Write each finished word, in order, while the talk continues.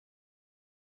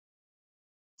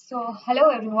Hello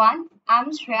everyone,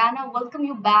 I'm Shreyana. Welcome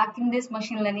you back in this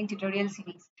machine learning tutorial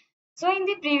series. In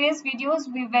the previous videos,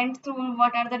 we went through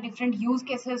what are the different use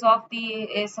cases of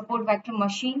the support vector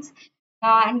machines,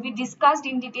 and we discussed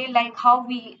in detail like how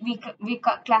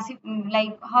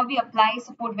like how we apply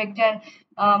support vector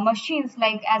machines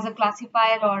like as a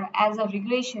classifier or as a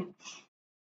regression.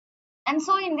 And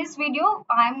so in this video,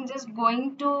 I'm just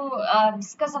going to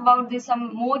discuss about this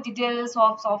some more details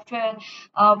of software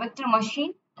vector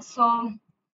machine.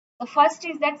 The first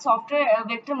is that software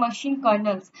vector machine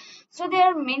kernels. So there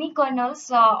are many kernels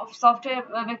of software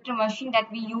vector machine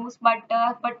that we use, but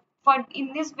for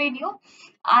in this video,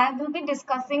 I will be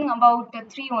discussing about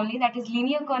three only. That is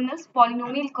linear kernels,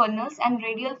 polynomial kernels, and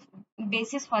radial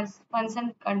basis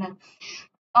function kernel.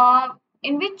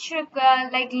 In which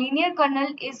like linear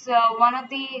kernel is one of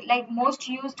the like most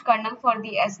used kernel for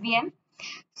the SVM.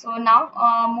 So now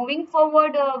moving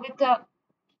forward with the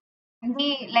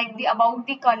about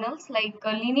the kernels like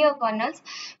linear kernels.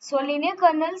 So linear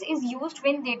kernels is used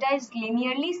when data is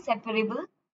linearly separable.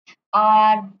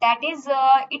 That is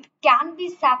it can be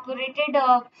separated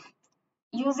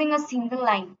using a single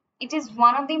line. It is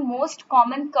one of the most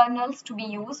common kernels to be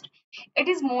used. It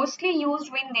is mostly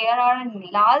used when there are a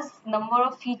large number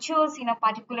of features in a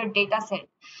particular data set.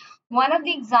 One of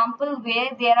the example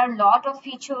where there are a lot of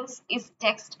features is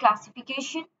text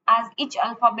classification, as each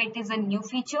alphabet is a new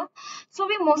feature. So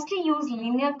we mostly use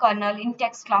linear kernel in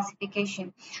text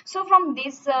classification. So from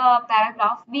this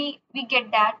paragraph, we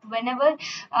get that whenever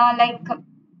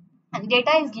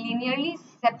data is linearly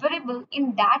separable,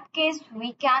 in that case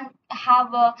we can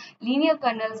have linear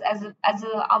kernels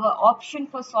our option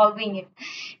for solving it,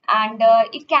 and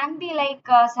it can be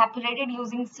separated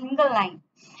using single line.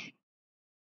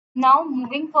 Now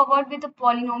moving forward with the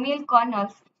polynomial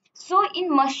kernels. So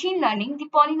in machine learning, the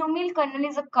polynomial kernel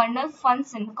is a kernel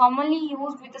function commonly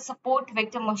used with the support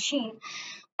vector machine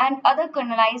and other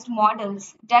kernelized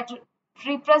models that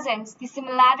represents the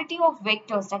similarity of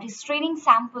vectors, that is training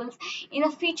samples in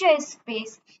a feature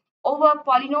space over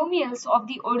polynomials of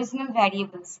the original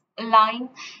variables, allowing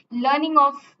learning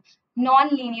of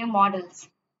non-linear models.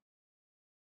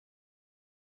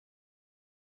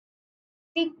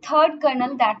 The third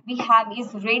kernel that we have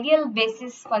is radial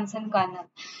basis function kernel.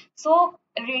 So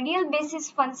radial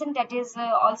basis function, that is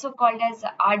also called as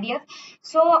RDF.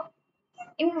 So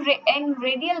in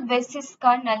radial basis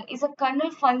kernel is a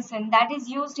kernel function that is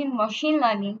used in machine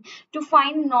learning to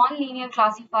find non-linear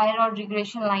classifier or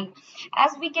regression line.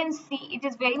 As we can see, it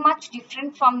is very much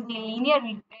different from the linear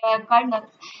kernel,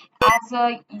 as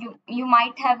you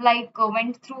might have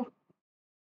went through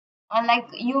like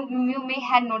you may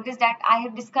have noticed that I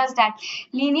have discussed that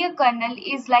linear kernel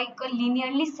is like a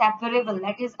linearly separable,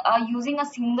 that is using a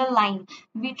single line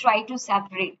we try to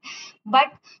separate.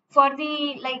 But for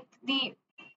the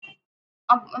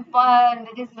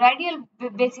that is radial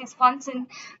basis function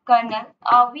kernel,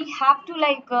 we have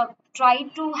to try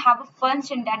to have a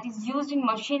function that is used in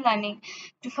machine learning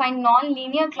to find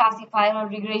non-linear classifier or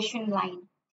regression line.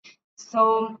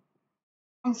 So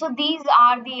and so these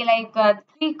are the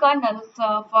three kernels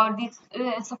for these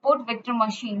support vector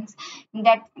machines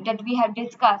that we have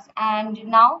discussed, and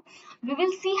now we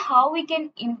will see how we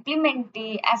can implement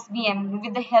the SVM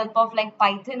with the help of like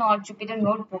Python or Jupyter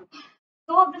Notebook.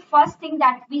 So the first thing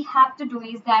that we have to do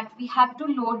is that we have to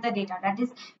load the data. That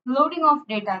is loading of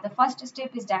data. The first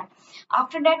step is that.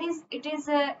 After that is it is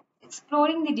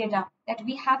exploring the data. That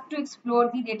we have to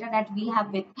explore the data that we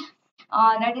have with.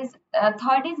 That is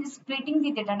third is splitting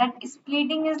the data. That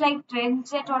splitting is like train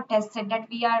set or test set that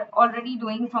we are already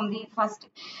doing from the first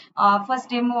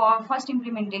demo or first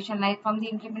implementation, like from the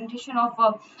implementation of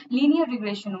linear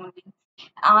regression only.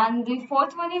 And the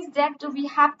fourth one is that we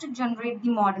have to generate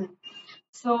the model.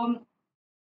 So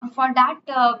for that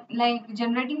like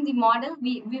generating the model,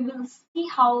 we will see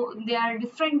how there are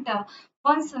different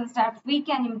functions that we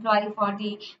can employ for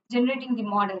the generating the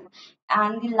model.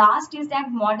 And the last is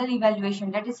that model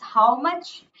evaluation, that is how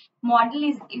much model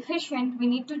is efficient we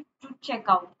need to check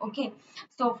out. Okay,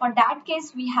 so for that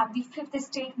case we have the fifth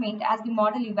statement as the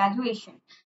model evaluation.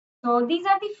 So these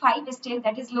are the five steps,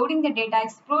 that is loading the data,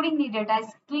 exploring the data,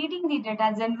 splitting the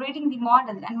data, generating the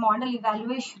model, and model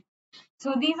evaluation.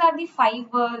 So these are the five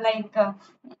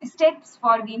steps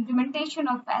for the implementation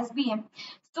of SVM.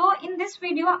 So in this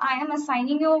video, I am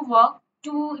assigning you work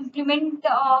to implement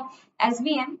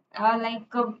SVM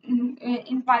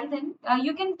in Python.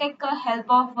 You can take help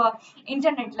of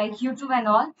internet like YouTube and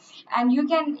all, and you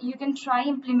can try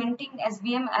implementing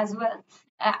SVM as well.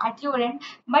 at your end.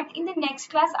 But in the next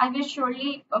class, I will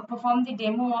surely perform the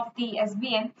demo of the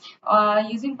SBM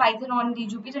using Python on the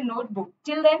Jupyter Notebook.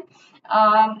 Till then,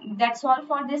 that's all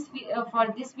for this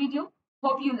video.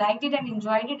 Hope you liked it and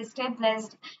enjoyed it. Stay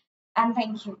blessed, and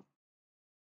thank you.